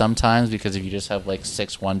Elves sometimes, because if you just have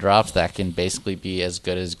 6 1-drops, that can basically be as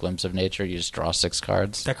good as Glimpse of Nature. You just draw 6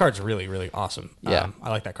 cards. That card's really, really awesome. Yeah. I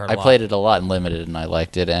like that card a lot. I played it a lot in Limited, and I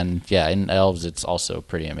liked it. And in Elves, it's also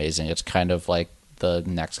pretty amazing. It's kind of like the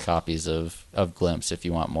next copies of Glimpse if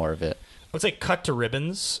you want more of it. I would say Cut to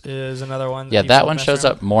Ribbons is another one. Yeah, that one shows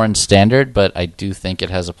up more in Standard, but I do think it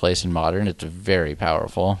has a place in Modern. It's very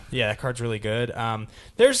powerful. Yeah, that card's really good.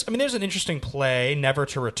 There's an interesting play. Never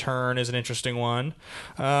to Return is an interesting one.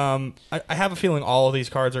 I have a feeling all of these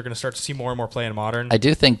cards are going to start to see more and more play in Modern. I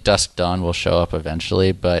do think Dusk Dawn will show up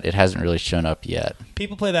eventually, but it hasn't really shown up yet.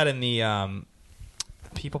 People play that in the...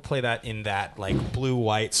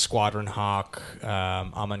 Blue-White, Squadron Hawk,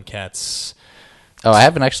 Amonkhet's... Oh, I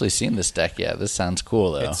haven't actually seen this deck yet. This sounds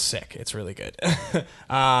cool, though. It's sick. It's really good.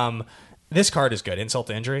 This card is good. Insult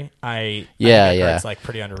to Injury. I think that card's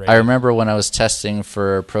pretty underrated. I remember when I was testing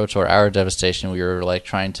for Pro Tour Hour Devastation, we were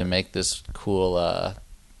trying to make this cool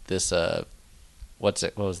What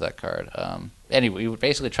was that card? Anyway, we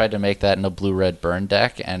basically tried to make that in a blue-red burn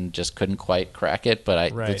deck and just couldn't quite crack it,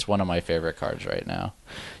 but it's one of my favorite cards right now.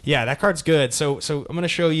 Yeah, that card's good. So I'm going to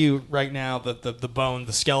show you right now the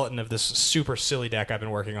skeleton of this super silly deck I've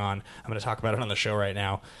been working on. I'm going to talk about it on the show right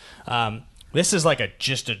now. This is like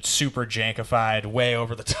just a super jankified, way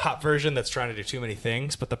over the top version that's trying to do too many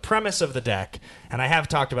things. But the premise of the deck, and I have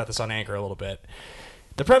talked about this on Anchor a little bit,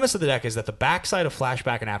 the premise of the deck is that the backside of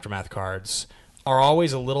Flashback and Aftermath cards are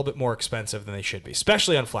always a little bit more expensive than they should be,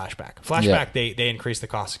 especially on Flashback. Flashback, they increase the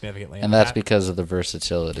cost significantly. And that's because of the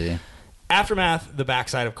versatility. Aftermath, the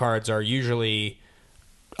backside of cards are usually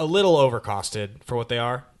a little overcosted for what they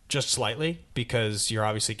are, just slightly, because you're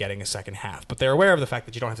obviously getting a second half. But they're aware of the fact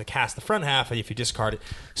that you don't have to cast the front half if you discard it.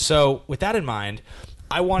 So with that in mind,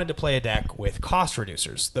 I wanted to play a deck with cost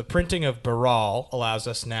reducers. The printing of Baral allows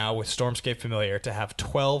us now, with Stormscape Familiar, to have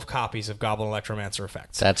 12 copies of Goblin Electromancer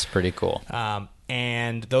effects. That's pretty cool.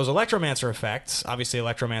 And those Electromancer effects, obviously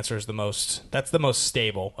Electromancer is the most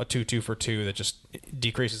stable, a 2/2 for 2 that just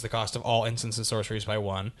decreases the cost of all instants and sorceries by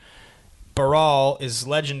 1. Baral is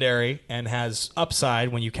legendary and has upside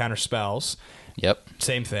when you counter spells. Yep.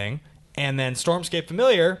 Same thing. And then Stormscape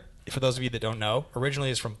Familiar, for those of you that don't know, originally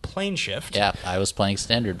is from Plane Shift. Yeah, I was playing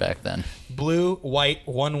Standard back then. Blue, white,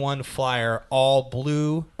 1/1 flyer, all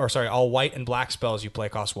white and black spells you play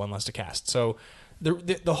cost 1 less to cast. So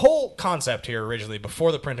the whole concept here originally,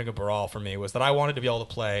 before the printing of Baral for me, was that I wanted to be able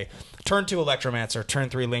to play turn 2 Electromancer, turn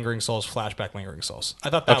 3 Lingering Souls, Flashback Lingering Souls.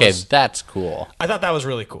 I thought that's cool. I thought that was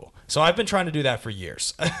really cool. So I've been trying to do that for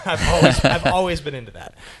years. I've always been into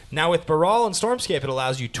that. Now with Baral and Stormscape, it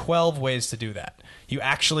allows you 12 ways to do that. You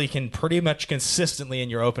actually can pretty much consistently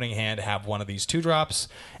in your opening hand have one of these 2-drops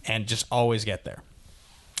and just always get there.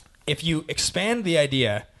 If you expand the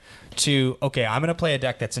idea to, okay, I'm going to play a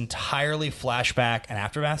deck that's entirely Flashback and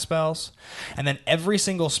Aftermath spells, and then every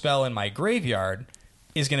single spell in my graveyard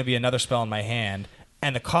is going to be another spell in my hand,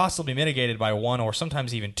 and the cost will be mitigated by 1 or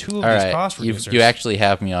sometimes even 2 of these cost reducers. You actually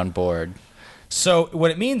have me on board. So what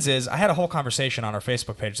it means is, I had a whole conversation on our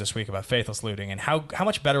Facebook page this week about Faithless Looting, and how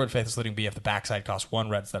much better would Faithless Looting be if the backside cost 1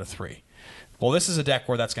 red instead of 3? Well, this is a deck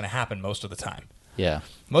where that's going to happen most of the time. Yeah.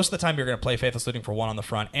 Most of the time, you're going to play Faithless Looting for 1 on the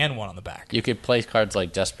front and 1 on the back. You could play cards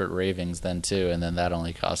like Desperate Ravings then, too, and then that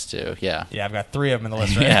only costs 2. Yeah. Yeah, I've got 3 of them in the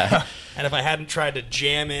list right now. And if I hadn't tried to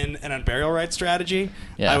jam in an Unburial Rites strategy,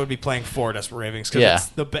 I would be playing 4 Desperate Ravings,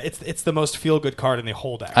 because it's the most feel-good card in the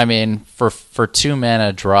whole deck. I mean, for 2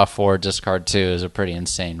 mana, draw 4, discard 2 is a pretty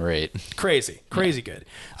insane rate. Crazy good.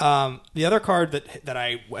 The other card that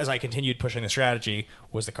I, as I continued pushing the strategy,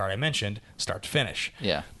 was the card I mentioned, Start to Finish.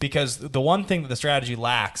 Yeah. Because the one thing that the strategy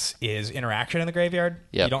lacks is interaction in the graveyard.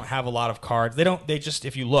 Yep. You don't have a lot of cards.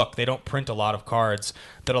 If you look, they don't print a lot of cards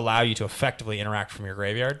that allow you to effectively interact from your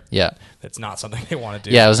graveyard. Yeah. That's not something they want to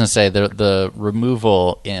do. Yeah, I was going to say, the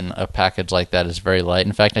removal in a package like that is very light.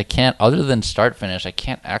 In fact, other than Start Finish, I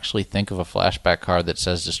can't actually think of a Flashback card that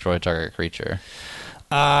says Destroy Target Creature.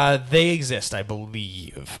 They exist, I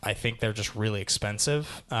believe. I think they're just really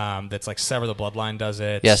expensive. That's like Sever the Bloodline does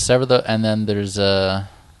it. Yeah, and then there's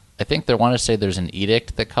I think they want to say there's an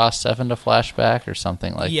edict that costs 7 to Flashback or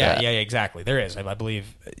something like that. Yeah, exactly. There is. I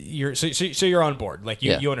believe you're on board. Like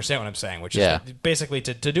you understand what I'm saying, which is basically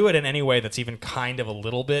to do it in any way that's even kind of a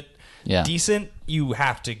little bit decent, you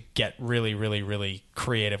have to get really, really, really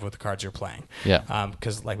creative with the cards you're playing. Yeah.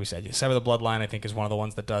 Because like we said, Sever the Bloodline, I think, is one of the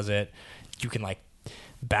ones that does it. You can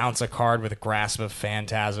bounce a card with a Grasp of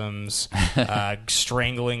Phantasms,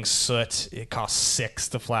 Strangling Soot. It costs 6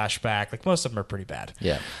 to Flashback. Most of them are pretty bad.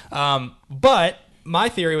 Yeah. But my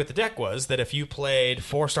theory with the deck was that if you played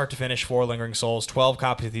 4 Start to Finish, 4 Lingering Souls, 12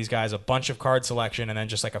 copies of these guys, a bunch of card selection, and then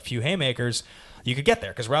just a few Haymakers, you could get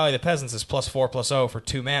there. Because Rally the Peasants is +4/+0 for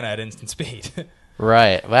 2 mana at instant speed.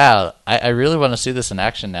 Right. Wow. I really want to see this in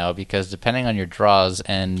action now, because depending on your draws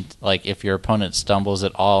and if your opponent stumbles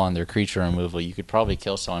at all on their creature removal, you could probably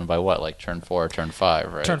kill someone by turn 4 or turn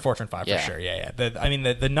 5, right? Turn 4, turn 5 for sure. Yeah.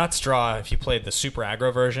 The nuts draw, if you played the super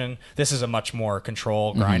aggro version, this is a much more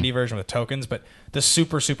control grindy version with tokens, but the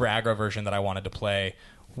super aggro version that I wanted to play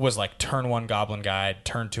was turn 1 Goblin Guide,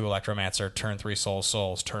 turn 2 Electromancer, turn 3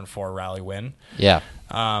 Souls, turn 4 Rally Win. Yeah.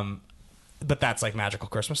 But that's Magical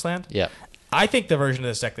Christmas Land. Yeah. I think the version of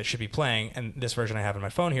this deck that should be playing, and this version I have on my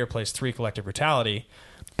phone here, plays 3 Collective Brutality,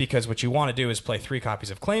 because what you want to do is play 3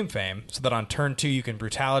 copies of Claim Fame, so that on turn 2 you can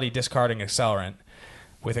Brutality, discarding Accelerant,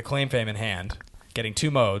 with a Claim Fame in hand, getting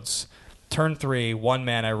 2 modes, turn 3, 1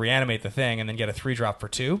 mana, reanimate the thing, and then get a 3-drop for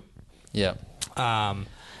 2. Yeah.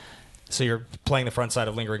 So you're playing the front side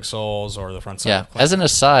of Lingering Souls or the front side Yeah. of Claim. As an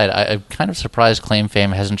aside, I'm kind of surprised Claim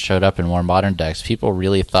Fame hasn't showed up in more modern decks. People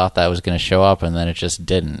really thought that was going to show up, and then it just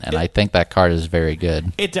didn't. And I think that card is very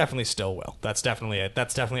good. It definitely still will. That's definitely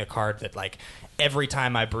a card that, like, every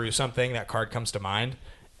time I brew something, that card comes to mind.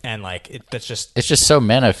 And, like, it's just so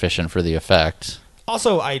mana efficient for the effect.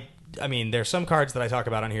 Also, I mean, there's some cards that I talk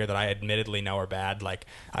about on here that I admittedly know are bad. Like,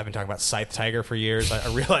 I've been talking about Scythe Tiger for years.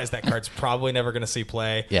 I realize that card's probably never going to see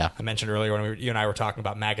play. Yeah. I mentioned earlier when you and I were talking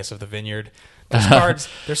about Magus of the Vineyard. There's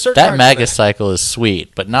certain that cards Magus cycle is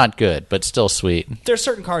sweet, but not good, but still sweet. There's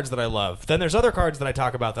certain cards that I love. Then there's other cards that I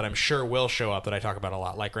talk about that I'm sure will show up that I talk about a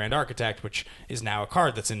lot, like Grand Architect, which is now a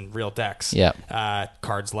card that's in real decks. Yeah.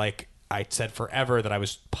 Cards like, I said forever that I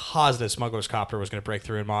was positive Smuggler's Copter was going to break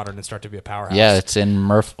through in Modern and start to be a powerhouse. Yeah, it's in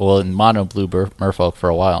in mono blue Merfolk for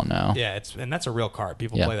a while now. Yeah, and that's a real card.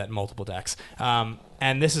 People play that in multiple decks.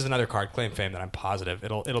 And this is another card, Claim Fame, that I'm positive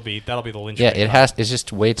that'll be the linchpin. Yeah, it's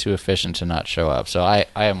just way too efficient to not show up. So I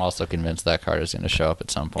am also convinced that card is going to show up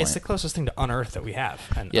at some point. It's the closest thing to Unearth that we have,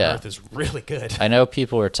 and Unearth is really good. I know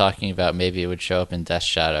people were talking about maybe it would show up in Death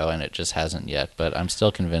Shadow, and it just hasn't yet. But I'm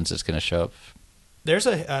still convinced it's going to show up. There's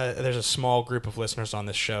a small group of listeners on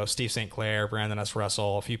this show: Steve St. Clair, Brandon S.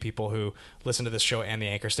 Russell, a few people who listen to this show and the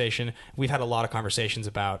Anchor Station. We've had a lot of conversations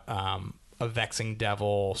about a Vexing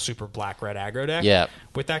Devil super black red aggro deck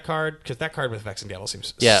with that card, because that card with Vexing Devil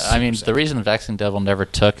seems I mean, sick. The reason Vexing Devil never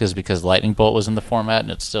took is because Lightning Bolt was in the format,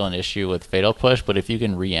 and it's still an issue with Fatal Push. But if you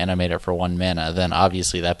can reanimate it for 1 mana, then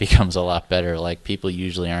obviously that becomes a lot better. Like, people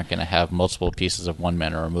usually aren't going to have multiple pieces of 1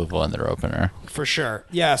 mana removal in their opener. For sure.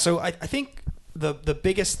 Yeah, so I think the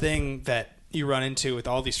biggest thing that you run into with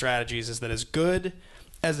all these strategies is that, as good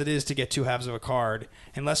as it is to get 2 halves of a card,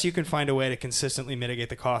 unless you can find a way to consistently mitigate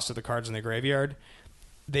the cost of the cards in the graveyard,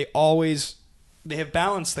 they have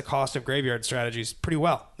balanced the cost of graveyard strategies pretty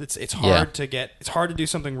well. It's hard to do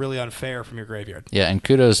something really unfair from your graveyard. Yeah, and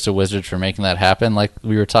kudos to Wizards for making that happen. Like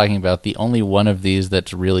we were talking about, the only one of these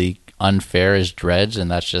that's really unfair is Dredge, and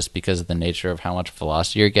that's just because of the nature of how much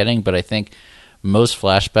velocity you're getting. But I think most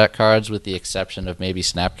flashback cards, with the exception of maybe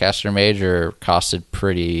Snapcaster Mage, are costed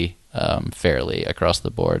pretty fairly across the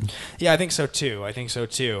board. Yeah, I think so too.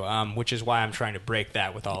 Which is why I'm trying to break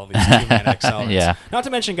that with all of these 2-mana accelerants. Yeah. Not to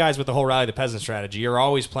mention, guys, with the whole Rally the Peasant strategy, you're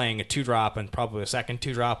always playing a 2-drop and probably a second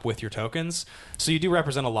 2-drop with your tokens, so you do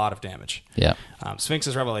represent a lot of damage. Yeah.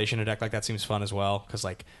 Sphinx's Revelation, a deck like that seems fun as well, because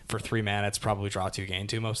like for 3 mana, it's probably draw 2, gain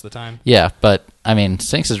 2 most of the time. Yeah, but I mean,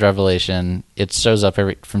 Sphinx's Revelation, it shows up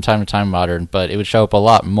from time to time Modern, but it would show up a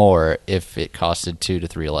lot more if it costed 2 to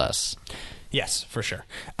 3 less. Yes, for sure.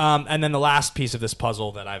 And then the last piece of this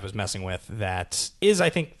puzzle that I was messing with that is, I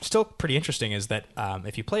think, still pretty interesting is that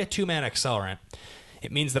if you play a 2-mana accelerant,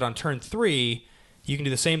 it means that on turn 3, you can do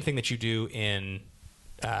the same thing that you do in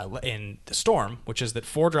the Storm, which is that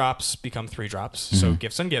 4 drops become 3 drops. Mm-hmm. So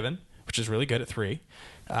Gifts Ungiven, which is really good at 3.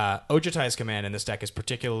 Ojutai's Command in this deck is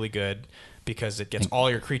particularly good because it gets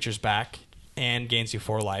all your creatures back and gains you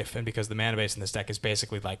 4 life, and because the mana base in this deck is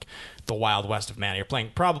basically like the Wild West of mana,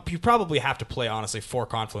 you probably have to play, honestly, 4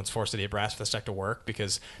 Confluence, 4 City of Brass for this deck to work,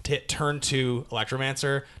 because to hit turn 2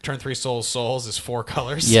 Electromancer, turn 3 Souls is 4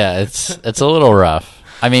 colors. Yeah, it's a little rough.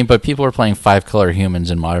 I mean, but people are playing 5-color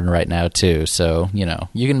humans in Modern right now too, so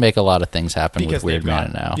you can make a lot of things happen with weird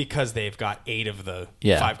mana now. Because they've got 8 of the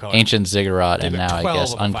 5-color. Ancient Ziggurat, and now I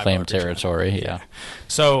guess Unclaimed Territory. Yeah.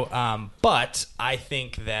 So, but I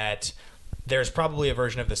think that there's probably a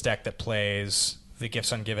version of this deck that plays the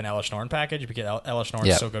Gifts Ungiven Elish Norn package, because Elish Norn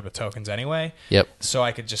is so good with tokens anyway. Yep. So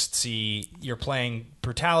I could just see you're playing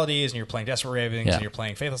Brutalities and you're playing Desperate Ravings and you're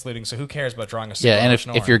playing Faithless Looting, so who cares about drawing a single Elish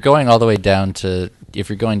Norn? If you're going all the way down if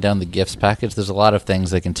you're going down the Gifts package, there's a lot of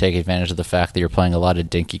things that can take advantage of the fact that you're playing a lot of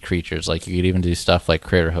dinky creatures. Like, you could even do stuff like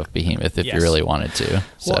Craterhoof Behemoth if you really wanted to.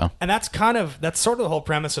 So. Well, and that's sort of the whole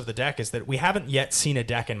premise of the deck, is that we haven't yet seen a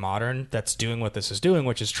deck in Modern that's doing what this is doing,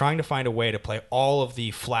 which is trying to find a way to play all of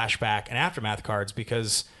the flashback and aftermath cards,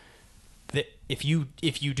 because if you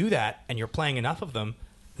do that and you're playing enough of them,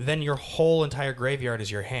 then your whole entire graveyard is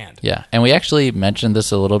your hand. Yeah, and we actually mentioned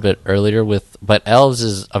this a little bit earlier but Elves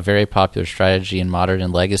is a very popular strategy in Modern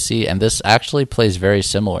and Legacy, and this actually plays very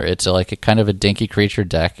similar. It's like a kind of a dinky creature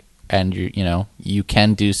deck, and you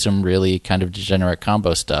can do some really kind of degenerate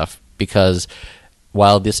combo stuff, because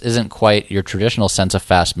while this isn't quite your traditional sense of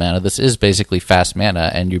fast mana, this is basically fast mana,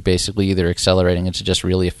 and you're basically either accelerating into just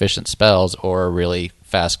really efficient spells or a really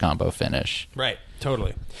fast combo finish. Right.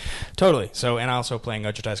 Totally. So, and also playing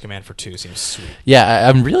Ojutai's Command for 2 seems sweet.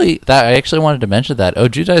 Yeah, I actually wanted to mention that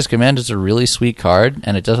Ojutai's Command is a really sweet card,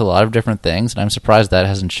 and it does a lot of different things, and I'm surprised that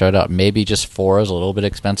hasn't showed up. Maybe just 4 is a little bit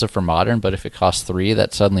expensive for Modern, but if it costs 3,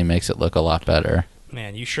 that suddenly makes it look a lot better.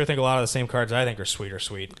 Man, you sure think a lot of the same cards I think are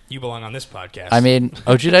sweet. You belong on this podcast. I mean,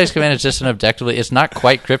 Ojutai's Command is just an objectively... It's not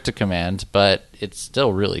quite Cryptic Command, but it's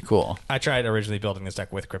still really cool. I tried originally building this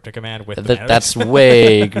deck with Cryptic Command. That's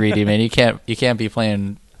way greedy, man. You can't be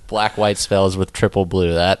playing black-white spells with triple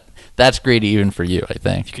blue. That's greedy even for you, I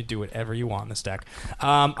think. You could do whatever you want in this deck.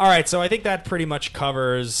 All right, so I think that pretty much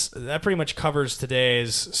covers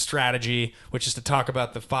today's strategy, which is to talk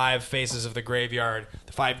about the 5 faces of the graveyard,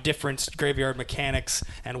 the 5 different graveyard mechanics,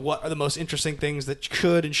 and what are the most interesting things that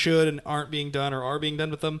could and should and aren't being done or are being done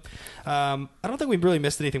with them. I don't think we've really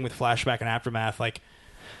missed anything with Flashback and Aftermath. Like,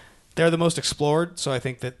 they're the most explored, so I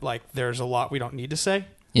think that there's a lot we don't need to say.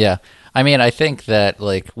 Yeah, I mean, I think that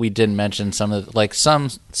we did mention some of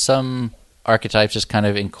some archetypes just kind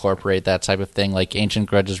of incorporate that type of thing. Like Ancient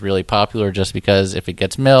Grudge is really popular just because if it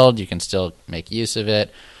gets milled, you can still make use of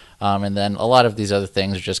it. And then a lot of these other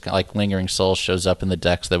things are just kind of like Lingering Soul shows up in the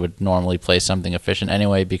decks that would normally play something efficient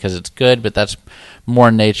anyway because it's good, but that's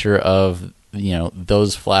more nature of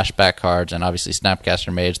those flashback cards, and obviously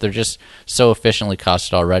Snapcaster Mage. They're just so efficiently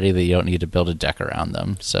costed already that you don't need to build a deck around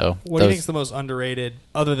them. So, what do you think is the most underrated,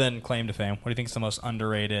 other than Claim to Fame? What do you think is the most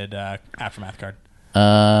underrated Aftermath card?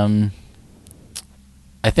 I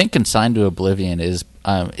think Consigned to Oblivion is.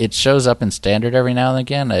 It shows up in Standard every now and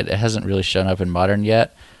again. It hasn't really shown up in Modern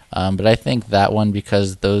yet, but I think that one,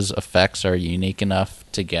 because those effects are unique enough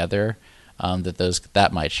together. That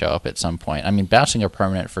might show up at some point. I mean, bouncing a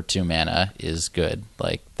permanent for 2 mana is good.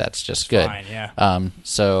 That's just good. Fine, yeah.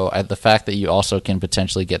 So the fact that you also can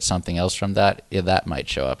potentially get something else from that, that might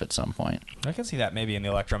show up at some point. I can see that maybe in the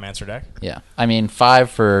Electromancer deck. Yeah. I mean, 5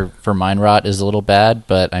 for Mind Rot is a little bad,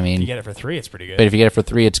 but I mean... If you get it for 3, it's pretty good. But if you get it for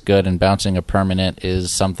 3, it's good, and bouncing a permanent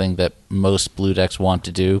is something that most blue decks want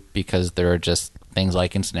to do because there are just things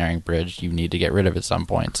like Ensnaring Bridge you need to get rid of at some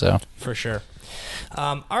point. So for sure.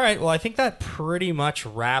 All right, well, I think that pretty much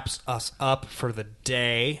wraps us up for the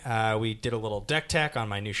day. We did a little deck tech on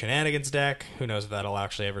my new Shenanigans deck. Who knows if that'll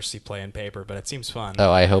actually ever see play in paper, but it seems fun.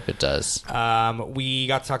 Oh, I hope it does. We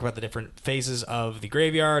got to talk about the different phases of the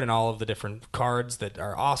graveyard and all of the different cards that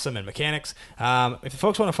are awesome and mechanics. If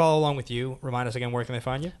folks want to follow along with you, remind us again, where can they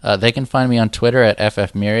find you? They can find me on Twitter at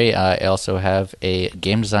FFMiri. I also have a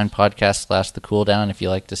game design podcast / The Cooldown. If you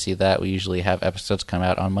like to see that, we usually have episodes come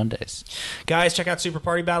out on Mondays. Guys, check out Super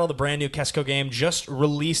Party Battle, the brand new Kesco game just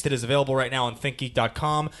released. It is available right now on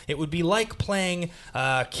ThinkGeek.com. It would be like playing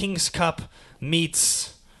King's Cup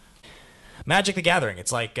meets Magic the Gathering.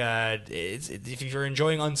 It's like if you're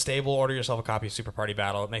enjoying Unstable, order yourself a copy of Super Party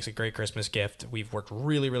Battle. It makes a great Christmas gift. We've worked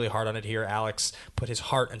really, really hard on it here. Alex put his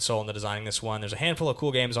heart and soul into designing this one. There's a handful of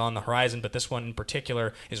cool games on the horizon, but this one in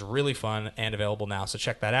particular is really fun and available now, so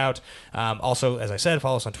check that out. Also, as I said,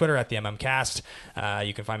 follow us on Twitter at the MMCast.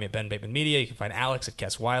 You can find me at Ben Bateman Media. You can find Alex at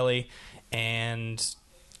Kes Wiley. And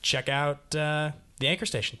check out the Anchor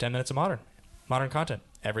Station, 10 Minutes of Modern content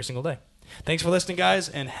every single day. Thanks for listening, guys,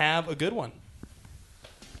 and have a good one.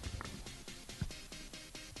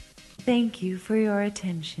 Thank you for your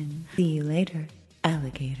attention. See you later,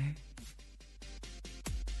 alligator.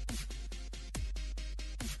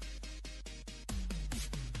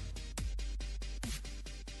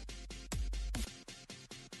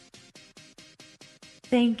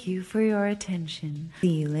 Thank you for your attention.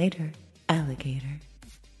 See you later, alligator.